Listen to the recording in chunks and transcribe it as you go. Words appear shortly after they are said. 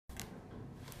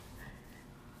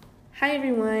Hi,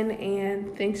 everyone,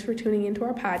 and thanks for tuning into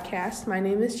our podcast. My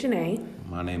name is Janae,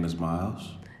 My name is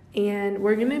Miles. and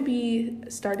we're going to be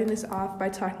starting this off by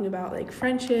talking about like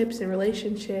friendships and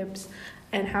relationships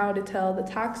and how to tell the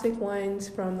toxic ones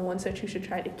from the ones that you should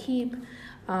try to keep,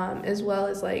 as well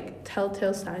as like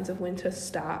telltale signs of when to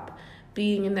stop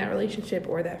being in that relationship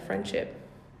or that friendship.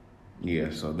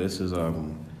 Yeah, so this is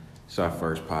it's our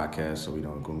first podcast, so we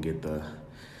don't gonna get a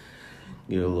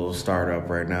little startup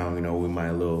right now. We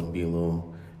might be a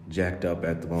little jacked up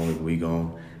at the moment, but we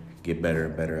gonna get better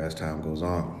and better as time goes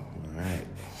on. All right.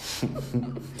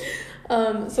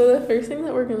 So the first thing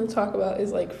that we're going to talk about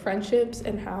is like friendships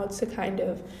and how to kind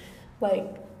of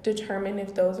like determine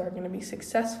if those are going to be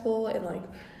successful and like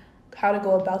how to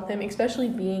go about them, especially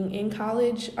being in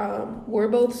college. We're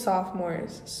both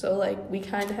sophomores, so like we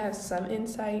kind of have some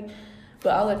insight,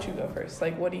 but I'll let you go first.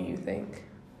 Like, what do you think?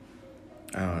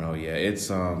 I don't know. Yeah, it's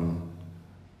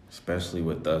especially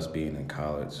with us being in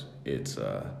college, it's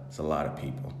a lot of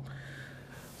people.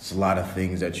 It's a lot of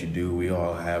things that you do. We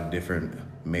all have different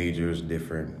majors,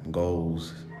 different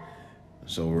goals.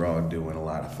 So we're all doing a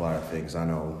lot of things. I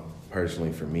know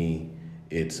personally for me,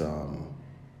 it's I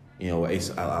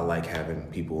like having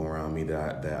people around me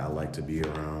that I like to be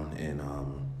around, and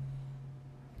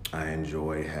I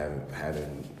enjoy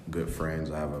having good friends.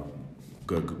 I have a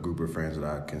good group of friends that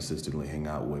I consistently hang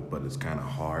out with, but it's kind of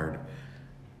hard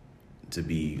to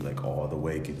be like all the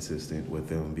way consistent with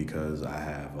them because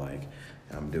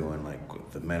I'm doing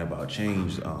like the Men About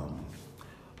Change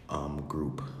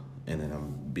group, and then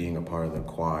I'm being a part of the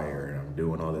choir, and I'm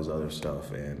doing all this other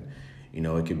stuff, and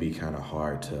it can be kind of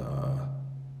hard to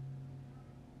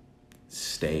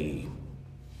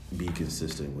be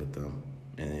consistent with them,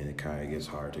 and then it kind of gets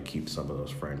hard to keep some of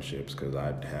those friendships because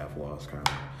I have lost kind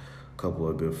of a couple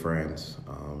of good friends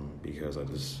because I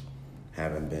just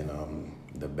haven't been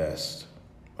the best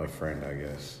of friend, I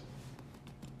guess.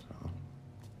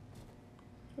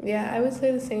 Yeah, I would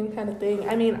say the same kind of thing.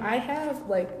 I mean, I have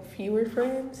like fewer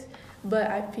friends, but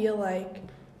I feel like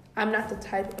I'm not the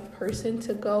type of person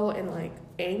to go and like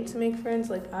aim to make friends.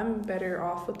 Like, I'm better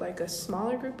off with like a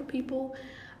smaller group of people,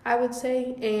 I would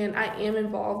say. And I am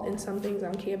involved in some things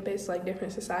on campus, like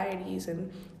different societies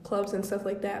and clubs and stuff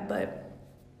like that. But,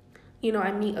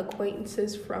 I meet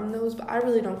acquaintances from those, but I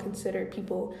really don't consider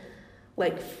people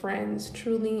like friends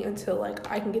truly until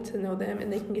like I can get to know them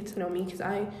and they can get to know me, because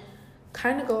I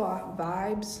kind of go off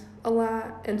vibes a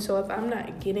lot. And so if I'm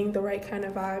not getting the right kind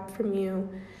of vibe from you,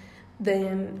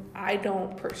 then I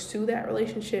don't pursue that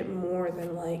relationship more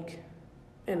than like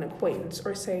an acquaintance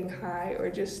or saying hi or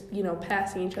just,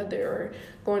 passing each other or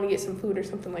going to get some food or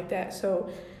something like that. So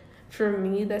for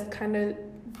me, that's kind of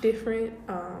different.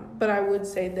 But I would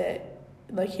say that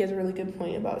like he has a really good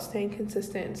point about staying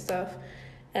consistent and stuff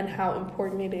and how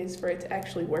important it is for it to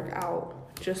actually work out,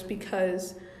 just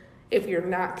because if you're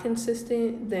not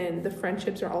consistent, then the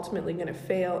friendships are ultimately going to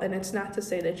fail. And it's not to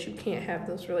say that you can't have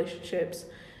those relationships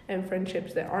and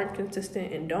friendships that aren't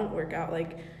consistent and don't work out.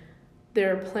 Like,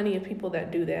 there are plenty of people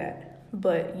that do that,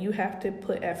 but you have to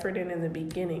put effort in the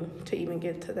beginning to even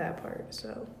get to that part.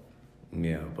 So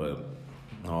yeah, but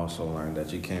I also learned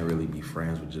that you can't really be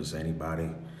friends with just anybody.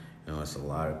 It's a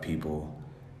lot of people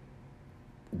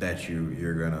that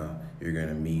you're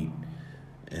gonna meet,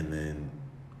 and then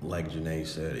like Janae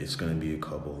said, it's gonna be a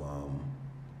couple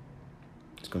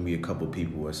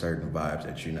people with certain vibes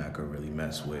that you're not gonna really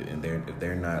mess with, and if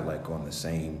they're not like on the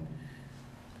same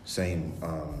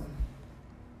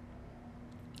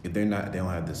if they don't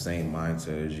have the same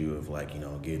mindset as you of like,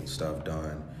 getting stuff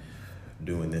done,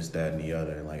 doing this, that, and the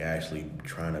other, and like actually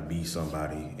trying to be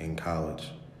somebody in college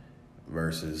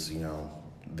versus,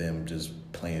 them just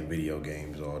playing video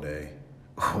games all day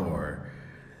or,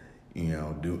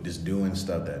 just doing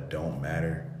stuff that don't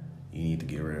matter, you need to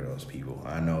get rid of those people.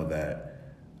 I know that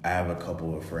I have a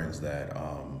couple of friends that,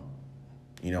 I'm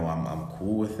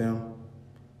cool with them,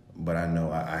 but I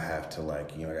know I have to I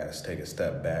got to take a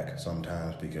step back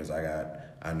sometimes because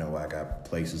I know I got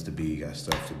places to be, got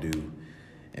stuff to do,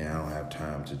 and I don't have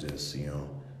time to just,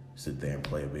 sit there and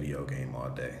play a video game all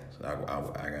day. So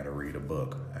I got to read a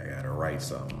book. I got to write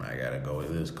something. I got to go to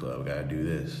this club. I got to do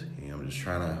this. I'm just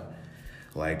trying to,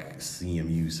 like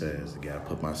CMU says, I got to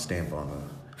put my stamp on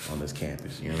this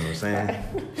campus. You know what I'm saying?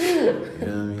 You know what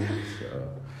I mean?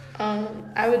 So.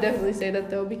 I would definitely say that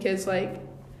though, because like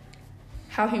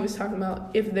how he was talking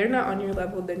about, if they're not on your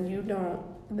level, then you don't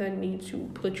then need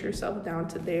to put yourself down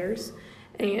to theirs.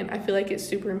 And I feel like it's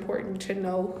super important to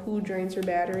know who drains your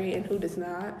battery and who does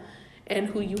not, and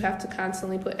who you have to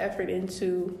constantly put effort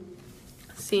into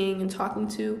seeing and talking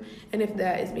to, and if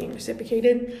that is being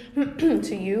reciprocated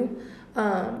to you.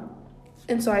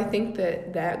 And so I think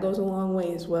that goes a long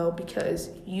way as well, because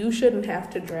you shouldn't have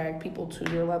to drag people to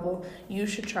your level. You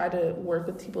should try to work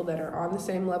with people that are on the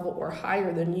same level or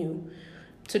higher than you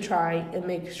to try and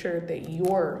make sure that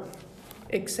you're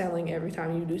excelling every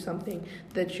time you do something,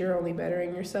 that you're only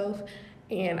bettering yourself.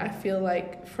 And I feel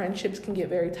like friendships can get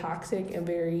very toxic and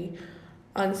very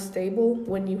unstable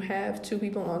when you have two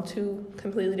people on two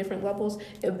completely different levels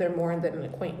if they're more than an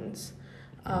acquaintance.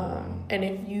 And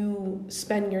if you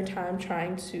spend your time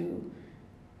trying to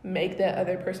make that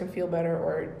other person feel better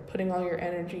or putting all your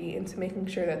energy into making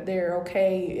sure that they're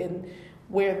okay and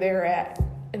where they're at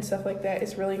and stuff like that,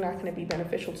 it's really not going to be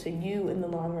beneficial to you in the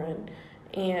long run.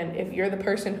 And if you're the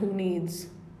person who needs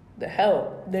the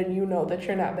help, then you know that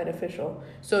you're not beneficial.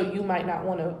 So you might not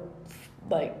want to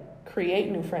like create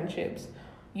new friendships.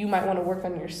 You might want to work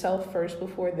on yourself first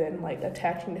before then like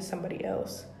attaching to somebody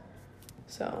else.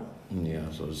 So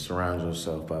So surround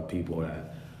yourself by people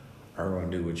that are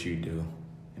going to do what you do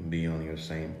and be on your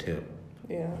same tip.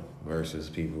 Yeah. Versus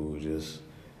people who just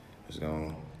going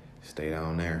to stay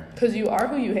down there. Because you are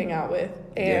who you hang out with.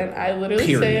 And I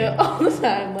literally say it all the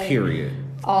time. Like, Period.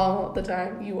 All the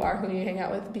time. You are who you hang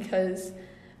out with, because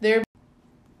they're...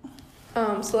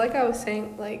 So like I was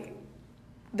saying, like,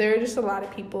 there are just a lot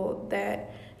of people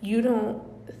that you don't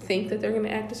think that they're going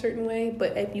to act a certain way,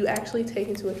 but if you actually take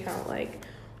into account like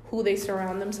who they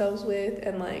surround themselves with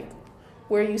and like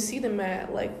where you see them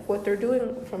at, like what they're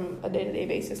doing from a day-to-day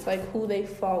basis, like who they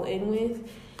fall in with,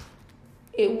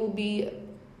 it will be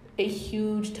a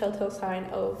huge telltale sign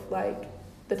of like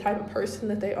the type of person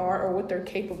that they are or what they're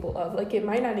capable of. Like it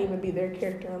might not even be their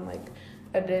character on like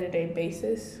a day-to-day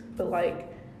basis, but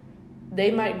like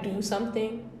they might do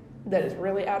something that is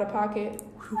really out of pocket,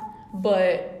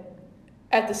 but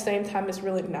at the same time, it's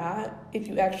really not. If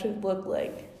you actually look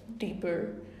like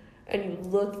deeper and you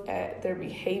look at their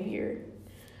behavior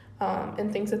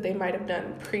and things that they might have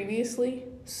done previously.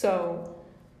 So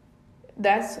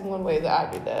that's one way that I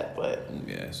did that. But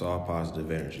yeah, it's all positive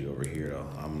energy over here, though.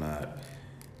 I'm not,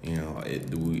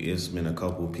 it's been a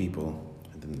couple of people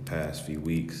in the past few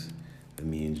weeks that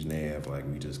me and Janae have like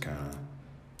we just kind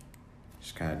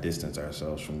of distance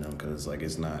ourselves from them, because like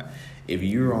it's not, if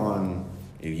you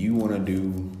want to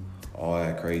do all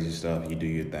that crazy stuff, you do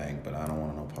your thing, but I don't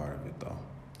want no part of it, though.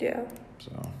 Yeah.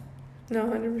 So. No,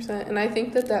 100%. And I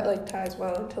think that like ties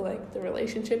well into like the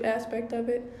relationship aspect of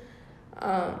it.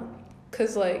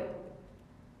 'Cause like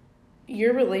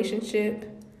your relationship,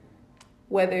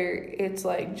 whether it's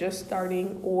like just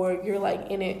starting or you're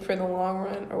like in it for the long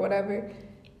run or whatever,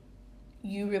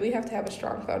 you really have to have a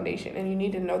strong foundation, and you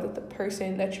need to know that the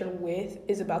person that you're with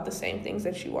is about the same things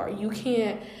that you are. You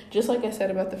can't, just like I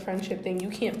said about the friendship thing, you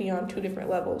can't be on two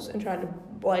different levels and trying to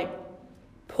like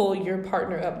pull your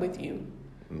partner up with you.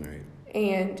 Right.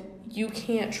 And you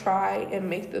can't try and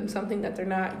make them something that they're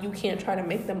not. You can't try to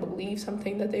make them believe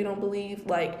something that they don't believe.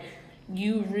 Like,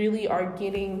 you really are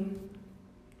getting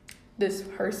this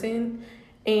person,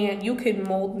 and you can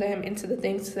mold them into the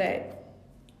things that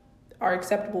are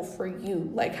acceptable for you,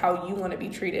 like how you want to be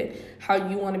treated, how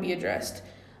you want to be addressed,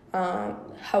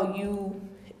 how you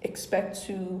expect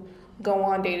to go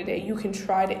on day to day. You can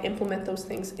try to implement those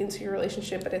things into your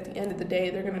relationship, but at the end of the day,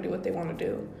 they're going to do what they want to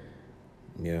do.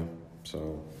 Yeah.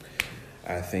 So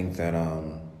I think that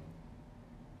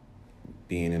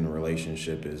being in a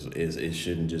relationship is it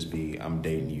shouldn't just be I'm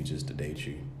dating you just to date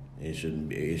you. It shouldn't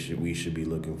be. We should be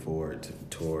looking forward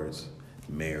towards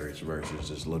marriage versus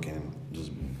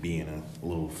just being a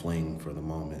little fling for the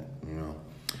moment,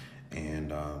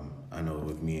 And I know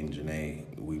with me and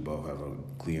Janae, we both have a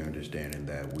clear understanding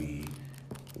that we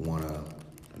want to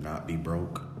not be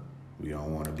broke. We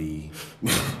don't want to be,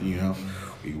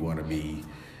 we want to be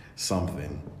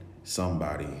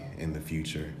somebody in the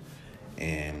future.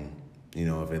 And,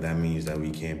 if that means that we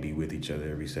can't be with each other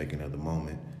every second of the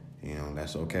moment,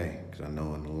 that's okay. Because I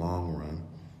know in the long run,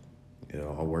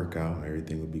 it'll all work out and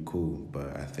everything will be cool.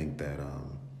 But I think that,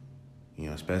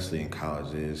 especially in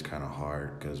college, it is kind of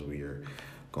hard because we are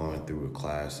going through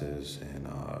classes and,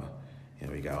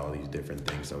 we got all these different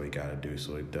things that we got to do.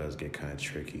 So it does get kind of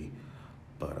tricky.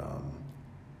 But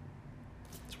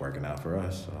it's working out for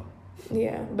us. So.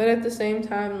 Yeah, but at the same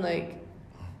time, like,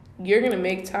 you're going to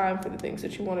make time for the things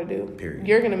that you want to do. Period.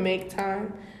 You're going to make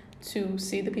time to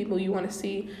see the people you want to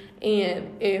see.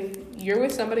 And if you're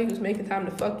with somebody who's making time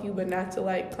to fuck you but not to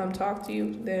like come talk to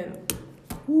you, then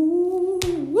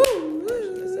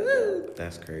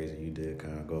that's crazy. You did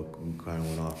kind of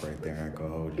went off right there. I ain't gonna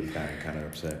hold you. Kind of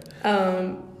upset.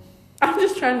 I'm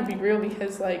just trying to be real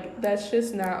because like that's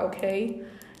just not okay.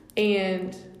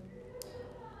 And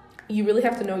you really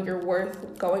have to know your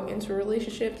worth going into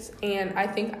relationships. And I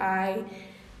think I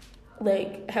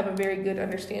like have a very good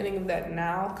understanding of that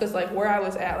now, because like where I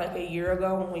was at like a year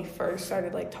ago when we first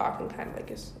started like talking, kind of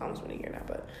like it's almost been a year now,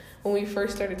 but when we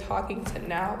first started talking to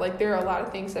now, like there are a lot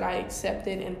of things that I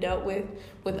accepted and dealt with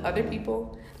other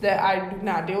people that I do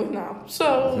not deal with now.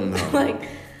 So like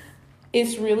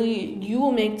it's really, you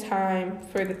will make time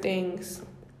for the things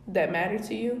that matter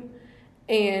to you.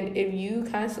 And if you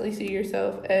constantly see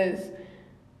yourself as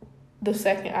the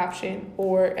second option,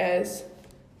 or as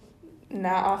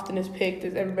not often as picked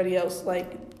as everybody else,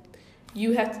 like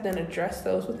you have to then address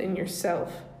those within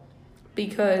yourself,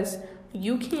 because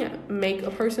you can't make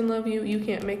a person love you. You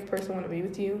can't make a person want to be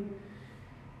with you.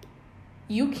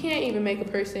 You can't even make a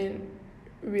person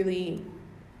really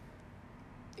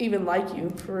even like you,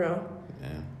 for real.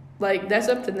 Yeah. Like, that's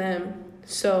up to them.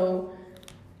 So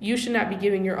you should not be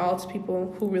giving your all to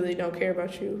people who really don't care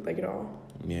about you, like, at all.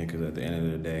 Yeah, because at the end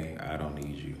of the day, I don't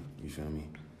need you. You feel me?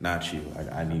 Not you.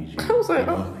 I need you. I was like,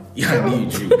 Yeah, I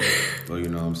need you. But you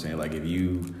know what I'm saying? Like, if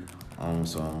you own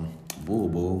some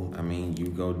boo, I mean, you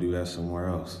go do that somewhere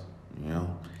else, you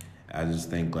know? I just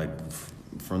think, like,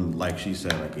 from, like she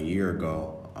said, like, a year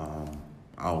ago,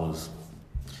 I was,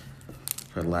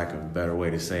 for lack of a better way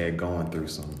to say it, going through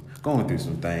some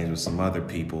things with some other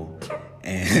people.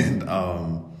 And,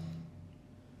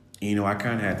 you know, I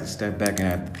kind of had to step back and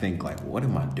had to think, like, what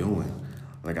am I doing?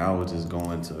 Like, I was just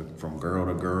going from girl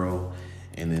to girl,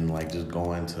 and then, like, just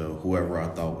going to whoever I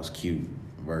thought was cute,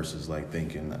 versus, like,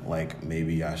 thinking, like,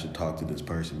 maybe I should talk to this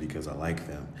person because I like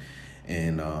them.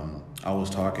 And I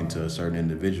was talking to a certain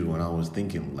individual, and I was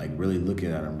thinking, like, really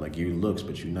looking at him, like, you looks,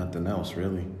 but you nothing else,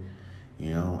 really.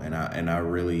 You know? And I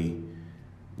really,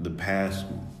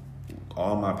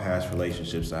 all my past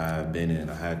relationships I have been in,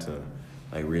 I had to,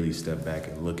 like, really step back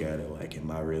and look at it, like, am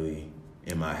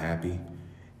I happy?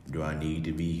 Do I need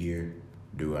to be here?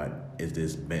 Is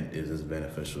this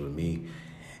beneficial to me?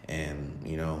 And,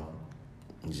 you know,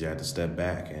 you just had to step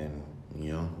back. And,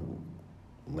 you know,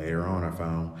 later on I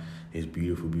found this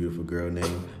beautiful, beautiful girl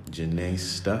named Janae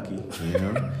Stuckey, you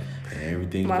know, and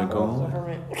everything's been going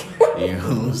well. You know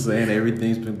what I'm saying?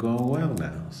 Everything's been going well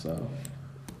now, so.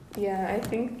 Yeah, I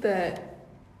think that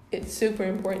it's super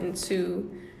important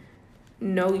to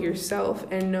know yourself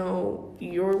and know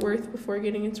your worth before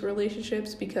getting into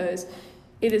relationships, because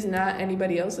it is not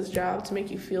anybody else's job to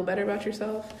make you feel better about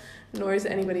yourself, nor is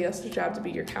it anybody else's job to be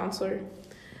your counselor.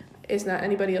 It's not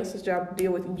anybody else's job to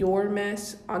deal with your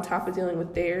mess on top of dealing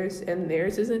with theirs, and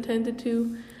theirs is intended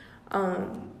to.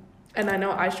 And I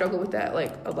know I struggled with that,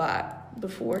 like, a lot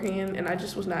beforehand, and I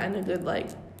just was not in a good, like,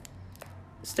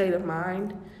 state of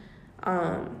mind.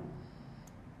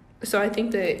 So I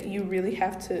think that you really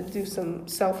have to do some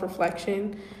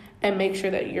self-reflection and make sure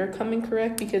that you're coming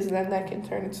correct, because then that can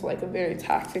turn into, like, a very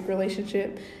toxic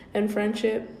relationship and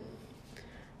friendship.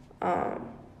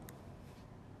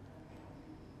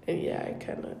 And yeah,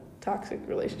 toxic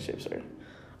relationships are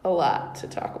a lot to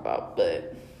talk about,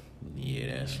 but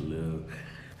yeah, that's a little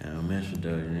mentioned,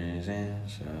 you know what I'm saying?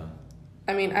 So,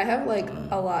 I mean, I have, like,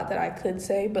 a lot that I could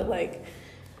say, but, like,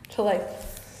 to, like,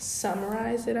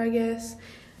 summarize it, I guess,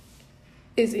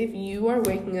 is if you are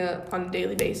waking up on a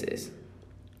daily basis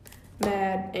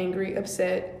mad, angry,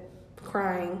 upset,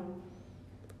 crying,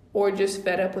 or just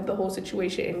fed up with the whole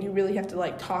situation, and you really have to,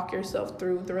 like, talk yourself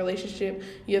through the relationship,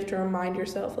 you have to remind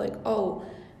yourself, like, oh,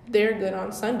 they're good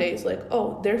on Sundays, like,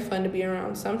 oh, they're fun to be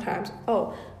around sometimes,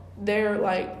 oh, they're,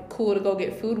 like, cool to go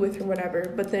get food with or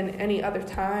whatever, but then any other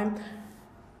time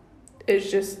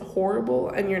it's just horrible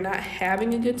and you're not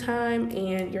having a good time,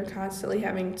 and you're constantly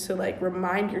having to, like,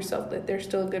 remind yourself that they're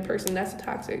still a good person. That's a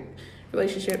toxic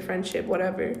relationship, friendship,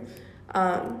 whatever.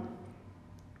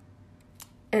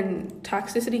 And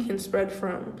toxicity can spread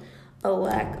from a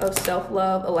lack of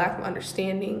self-love, a lack of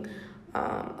understanding,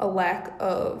 a lack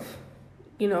of,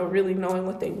 you know, really knowing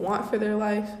what they want for their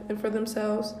life and for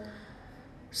themselves.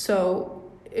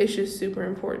 So it's just super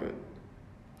important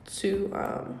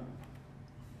to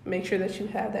make sure that you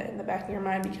have that in the back of your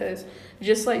mind, because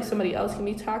just like somebody else can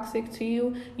be toxic to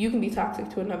you, you can be toxic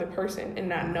to another person and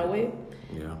not know it.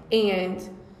 Yeah.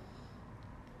 And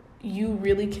you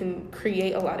really can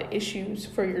create a lot of issues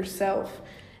for yourself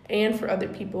and for other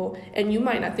people, and you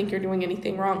might not think you're doing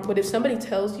anything wrong, but if somebody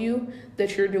tells you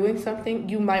that you're doing something,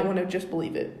 you might want to just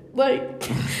believe it. Like,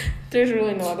 there's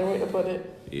really no other way to put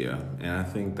it. Yeah, and I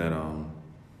think that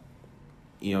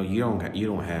you know, you don't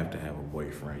have to have a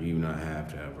boyfriend. You don't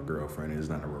have to have a girlfriend. It's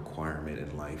not a requirement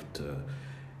in life to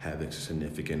have a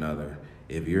significant other.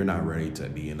 If you're not ready to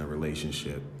be in a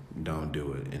relationship, don't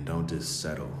do it, and don't just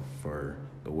settle for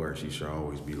the worst. You should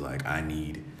always be like, I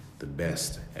need the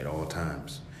best at all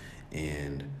times.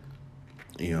 And,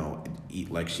 you know,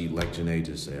 like Janae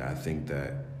just said, I think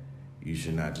that you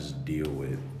should not just deal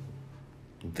with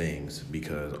things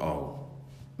because,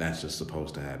 that's just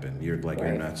supposed to happen. You're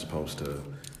not supposed to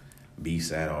be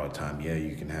sad all the time. Yeah,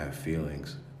 you can have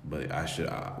feelings, but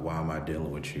why am I dealing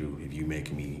with you if you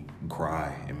make me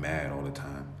cry and mad all the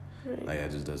time? Right. Like, that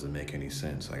just doesn't make any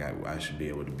sense. Like, I should be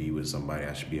able to be with somebody.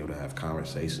 I should be able to have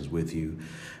conversations with you.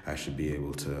 I should be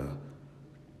able to,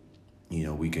 you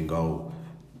know, we can go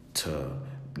to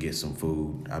get some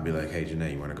food. I'll be like, hey,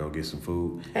 Janae, you want to go get some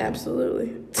food?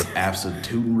 Absolutely.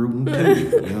 Absolute rooting too.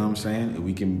 You know what I'm saying?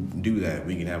 We can do that.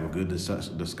 We can have a good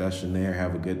discussion there,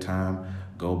 have a good time,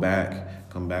 come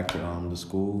back to the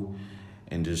school,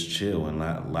 and just chill and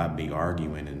not be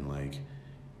arguing and like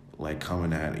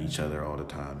coming at each other all the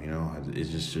time. You know, it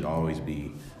just should always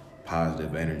be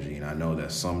positive energy. And I know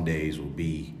that some days will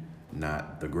be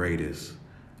not the greatest,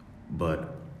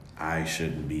 but I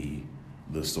shouldn't be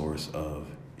the source of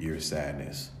your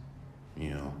sadness. You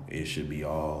know, it should be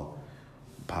all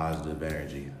positive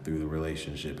energy through the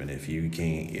relationship. And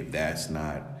if that's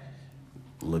not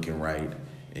looking right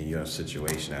in your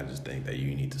situation, I just think that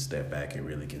you need to step back and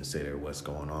really consider what's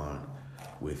going on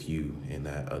with you and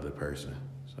that other person.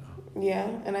 So yeah,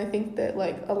 and I think that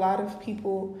like a lot of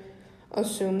people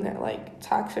assume that like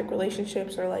toxic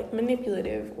relationships are like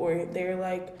manipulative, or they're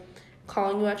like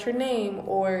calling you out your name,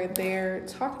 or they're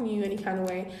talking to you any kind of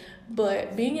way.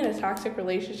 But being in a toxic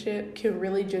relationship can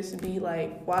really just be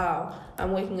like, wow,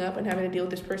 I'm waking up and having to deal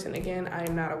with this person again. I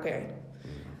am not okay.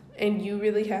 And you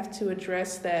really have to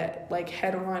address that like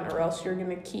head on, or else you're going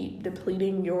to keep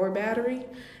depleting your battery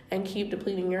and keep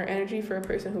depleting your energy for a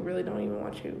person who really don't even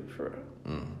want you for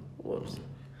whoops.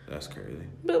 That's crazy.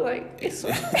 But like, it's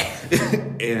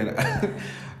and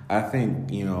I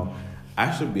think, you know,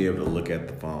 I should be able to look at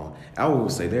the phone. I will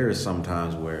say there is some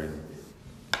times where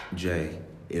Jay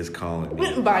is calling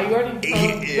me. By you already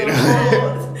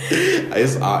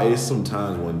It's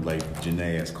sometimes when like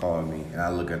Janae is calling me and I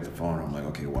look at the phone, I'm like,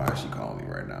 okay, why is she calling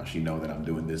me right now? She know that I'm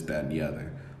doing this, that, and the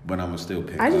other. But I'm gonna still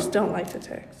pick up. I just don't like to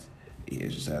text. Yeah,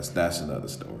 that's another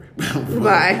story.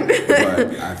 Bye.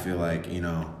 But I feel like, you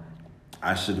know,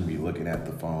 I shouldn't be looking at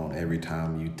the phone every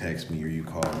time you text me or you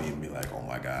call me and be like, oh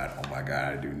my God,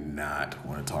 I do not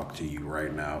want to talk to you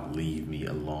right now. Leave me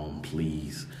alone,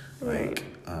 please. Right.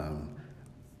 Like,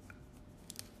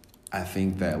 I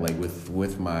think that like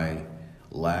with my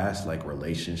last like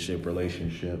relationship,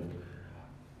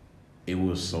 it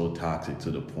was so toxic to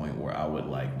the point where I would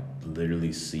like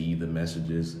literally see the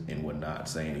messages and would not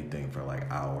say anything for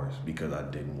like hours because I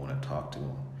didn't want to talk to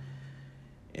him.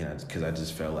 And because I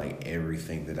just felt like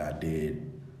everything that I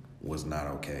did was not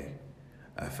okay.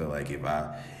 I felt like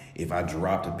if I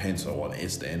dropped a pencil, well,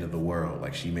 it's the end of the world.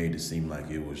 Like, she made it seem like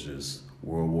it was just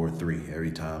World War III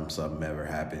every time something ever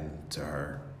happened to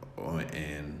her,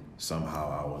 and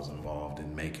somehow I was involved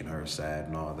in making her sad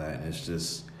and all that. And it's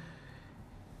just,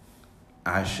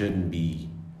 I shouldn't be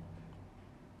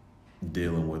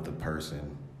dealing with a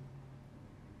person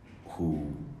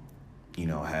who, you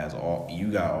know,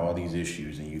 you got all these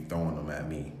issues and you throwing them at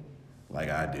me like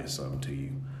I did something to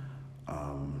you.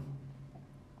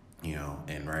 You know,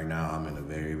 and right now I'm in a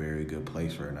very, very good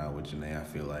place right now with Janae. I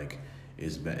feel like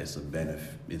it's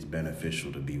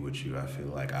beneficial to be with you. I feel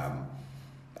like I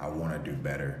want to do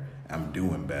better. I'm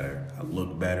doing better. I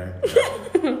look better.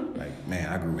 Like,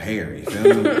 man, I grew hair. You feel me?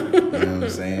 You know what I'm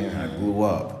saying? I grew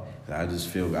up. I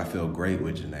feel great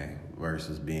with Janae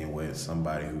versus being with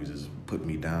somebody who just put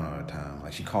me down all the time.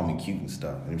 Like, she called me cute and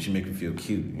stuff, and she make me feel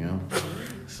cute, you know?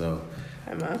 So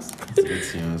I must.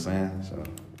 It's, you know what I'm saying? So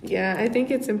yeah, I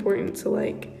think it's important to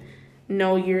like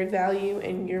know your value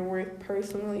and your worth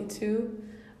personally too,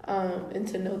 and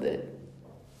to know that,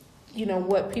 you know,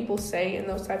 what people say in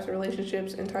those types of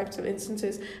relationships and types of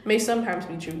instances may sometimes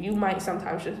be true. You might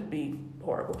sometimes just be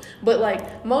horrible, but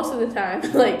like most of the time,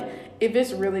 like if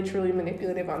it's really truly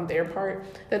manipulative on their part,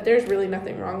 that there's really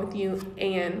nothing wrong with you,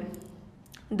 and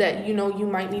that, you know, you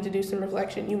might need to do some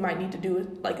reflection. You might need to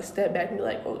do like a step back and be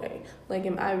like, okay, like,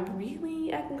 am I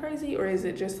really acting crazy, or is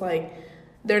it just like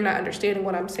they're not understanding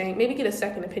what I'm saying? Maybe get a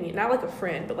second opinion, not like a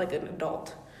friend, but like an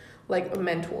adult, like a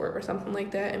mentor or something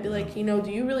like that, and be like, you know,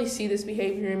 do you really see this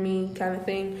behavior in me, kind of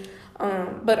thing.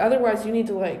 But otherwise, you need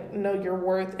to like know your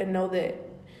worth and know that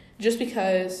just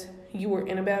because you were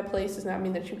in a bad place does not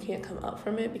mean that you can't come up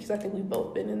from it, because I think we've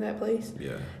both been in that place.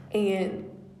 Yeah. And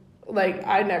like,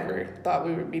 I never thought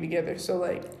we would be together, so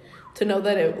like to know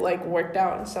that it like worked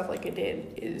out and stuff like it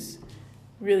did is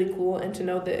really cool, and to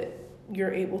know that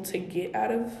you're able to get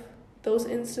out of those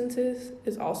instances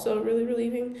is also really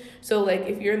relieving. So, like,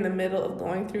 if you're in the middle of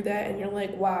going through that and you're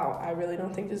like, wow, I really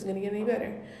don't think this is going to get any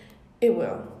better, it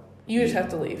will. You just have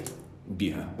to leave.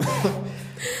 Yeah.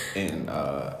 And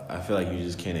I feel like you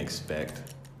just can't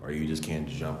expect, or you just can't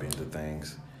jump into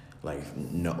things like,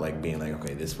 no, like being like,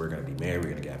 okay, we're gonna be married,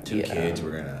 we're gonna have 2 kids,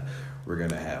 we're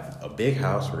gonna have a big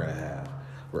house, we're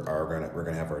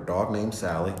gonna have our dog named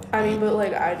Sally. I mean, but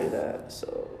like I do that,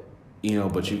 so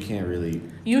but you can't really.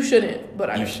 You shouldn't,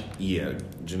 but yeah,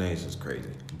 Janae's is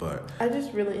crazy, but I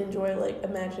just really enjoy like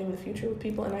imagining the future with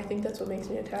people, and I think that's what makes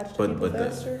me attached to people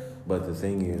faster. But the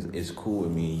thing is, it's cool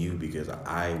with me and you because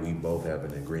we both have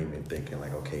an agreement thinking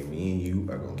like, okay, me and you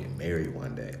are gonna get married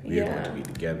one day. We are going to be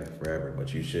together forever.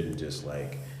 But you shouldn't just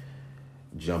like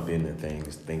jump into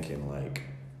things thinking like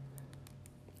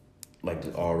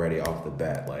already off the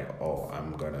bat, like, oh,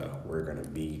 we're gonna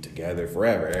be together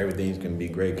forever. Everything's gonna be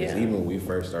great. Because even when we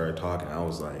first started talking, I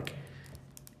was like,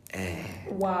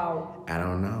 wow. I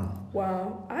don't know.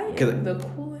 Wow. I am the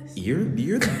coolest. You're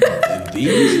the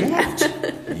deepest.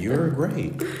 You're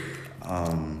great.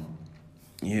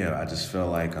 I just feel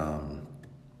like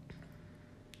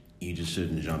you just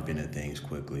shouldn't jump into things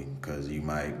quickly because you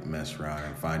might mess around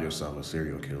and find yourself a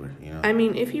serial killer, I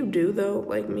mean, if you do, though,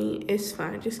 like me, it's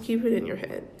fine. Just keep it in your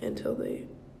head until they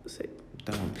say...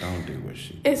 Don't do what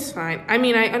she... It's fine. I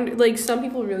mean, like, some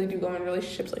people really do go in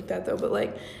relationships like that, though, but,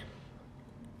 like,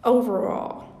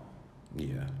 overall...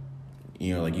 Yeah.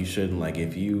 Like, you shouldn't, like,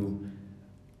 if you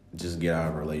just get out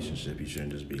of a relationship, you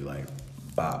shouldn't just be like,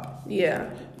 bop.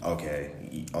 Yeah. Okay,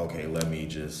 let me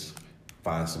just...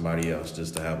 find somebody else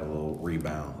just to have a little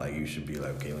rebound. Like, you should be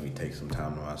like, okay, let me take some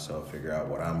time to myself, figure out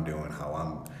what I'm doing, how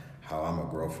I'm gonna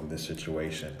grow from this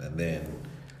situation, and then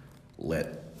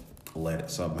let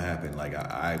something happen. Like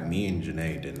me and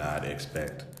Janae did not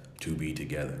expect to be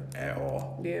together at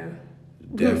all. Yeah.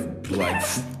 Like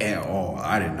at all.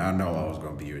 I did not know I was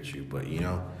gonna be with you, but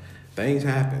things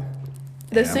happen.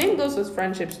 The same goes with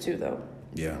friendships too, though.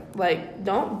 Yeah. Like,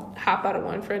 don't hop out of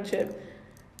one friendship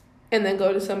and then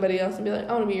go to somebody else and be like,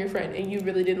 I want to be your friend. And you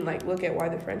really didn't, like, look at why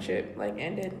the friendship, like,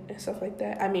 ended and stuff like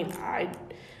that. I mean,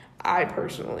 I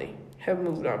personally have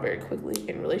moved on very quickly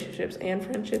in relationships and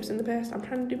friendships in the past. I'm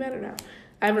trying to do better now.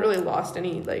 I haven't really lost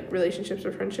any, like, relationships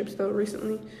or friendships, though,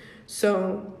 recently.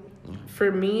 So, for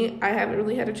me, I haven't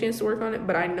really had a chance to work on it.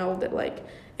 But I know that, like,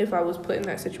 if I was put in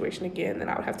that situation again, then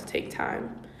I would have to take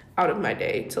time out of my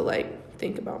day to, like,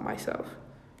 think about myself.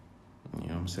 You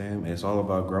know what I'm saying? It's all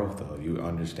about growth, though. You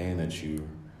understand that you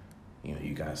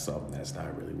got something that's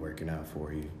not really working out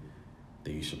for you,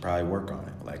 that you should probably work on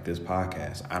it. Like this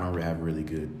podcast, I don't have really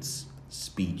good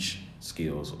speech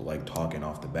skills, like talking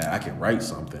off the bat. I can write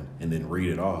something and then read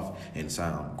it off and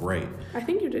sound great. I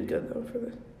think you did good, though, for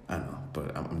this. I know,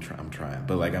 but I'm trying.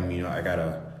 But, like, I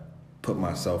gotta put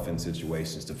myself in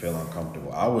situations to feel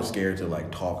uncomfortable. I was scared to,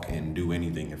 like, talk and do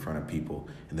anything in front of people,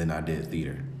 and then I did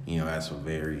theater. That's a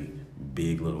very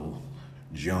big little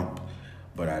jump,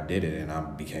 but I did it, and I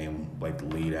became like the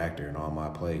lead actor in all my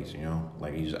plays.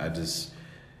 Like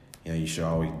you should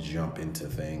always jump into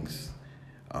things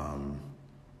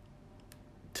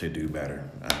to do better.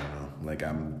 I don't know. Like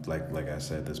I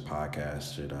said, this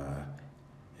podcast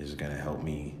is gonna help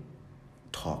me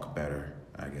talk better,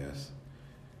 I guess.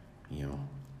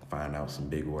 Find out some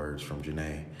big words from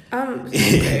Janae.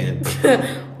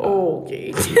 Okay.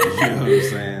 You know what I'm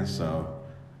saying? So.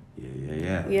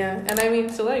 Yeah. Yeah, and I mean,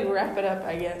 to, like, wrap it up,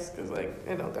 I guess, because, like,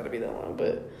 it don't gotta be that long,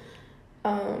 but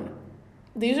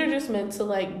these are just meant to,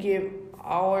 like, give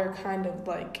our kind of,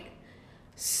 like,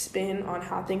 spin on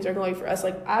how things are going for us.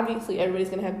 Like, obviously, everybody's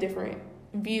gonna have different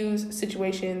views,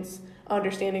 situations,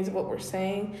 understandings of what we're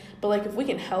saying, but, like, if we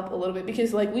can help a little bit,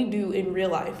 because, like, we do in real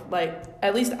life, like,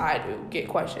 at least I do get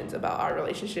questions about our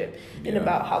relationship and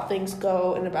about how things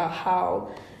go and about how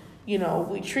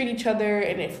we treat each other,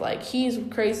 and if, like, he's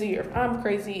crazy or if I'm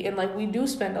crazy, and, like, we do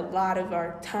spend a lot of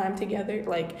our time together.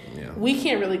 Like, we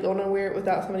can't really go nowhere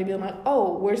without somebody being like,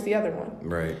 oh, where's the other one?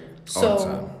 Right.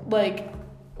 So, like,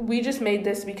 we just made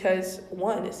this because,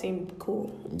 one, it seemed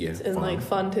cool. Yeah. And, like,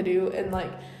 fun to do, and,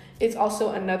 like, it's also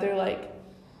another, like,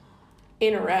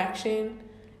 interaction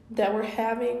that we're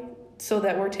having so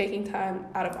that we're taking time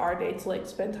out of our day to, like,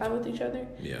 spend time with each other.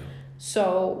 Yeah.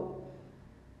 So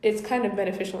it's kind of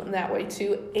beneficial in that way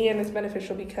too, and it's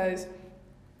beneficial because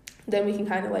then we can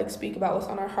kind of, like, speak about what's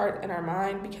on our heart and our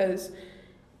mind, because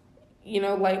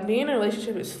like, being in a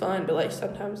relationship is fun, but, like,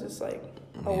 sometimes it's, like,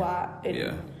 a lot,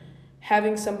 and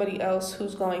having somebody else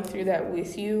who's going through that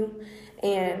with you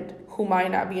and who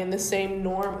might not be in the same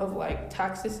norm of, like,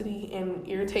 toxicity and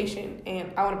irritation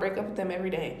and I want to break up with them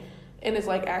every day, and is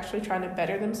like actually trying to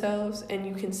better themselves, and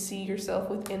you can see yourself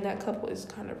within that couple, is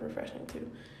kind of refreshing too.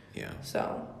 Yeah.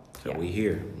 So yeah. we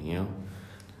here, you know.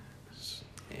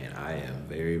 And I am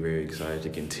very, very excited to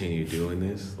continue doing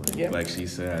this. Like she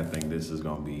said, I think this is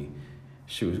gonna be,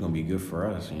 it's gonna be good for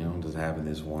us. You know, just having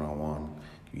this one-on-one.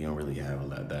 You don't really have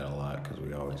that a lot because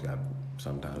we always got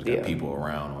people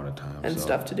around all the time and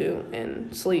stuff to do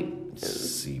and sleep.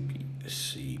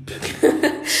 Sheep.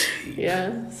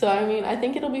 Yeah. So I mean, I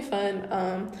think it'll be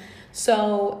fun.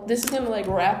 So this is gonna like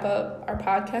wrap up our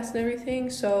podcast and everything.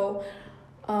 So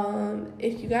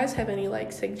if you guys have any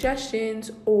like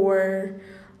suggestions or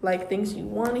like things you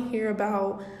want to hear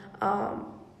about,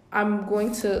 I'm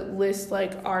going to list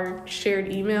like our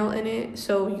shared email in it,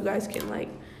 so you guys can like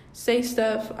say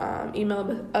stuff,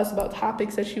 email us about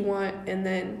topics that you want, and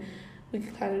then we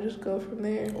can kind of just go from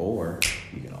there. Or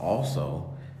you can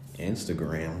also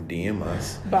Instagram DM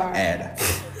us Bye. at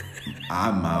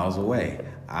I'm Miles Away.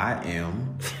 I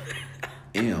am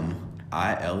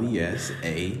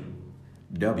MILESAWAY.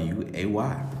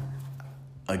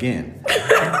 Again,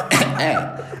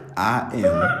 at I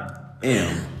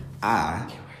am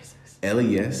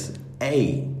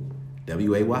MILESAWAY.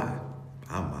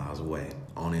 I'm Miles Away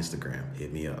on Instagram.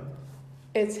 Hit me up.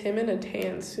 It's him in a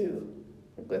tan suit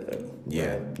with a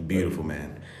Beautiful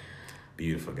man,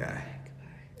 beautiful guy.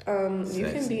 You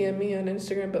can DM me on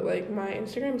Instagram, but like my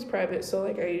Instagram's private, so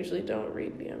like I usually don't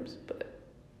read DMs. But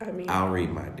I mean, I'll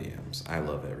read my DMs. I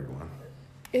love everyone.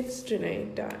 It's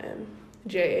Janae.m,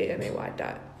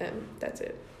 JANAY.m. That's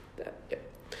it.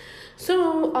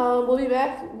 So we'll be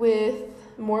back with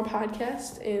more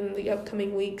podcasts in the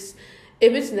upcoming weeks.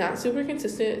 If it's not super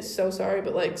consistent, so sorry,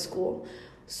 but like school.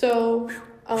 So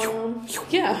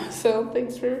yeah. So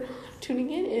thanks for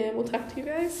tuning in, and we'll talk to you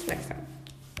guys next time.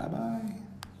 Bye-bye.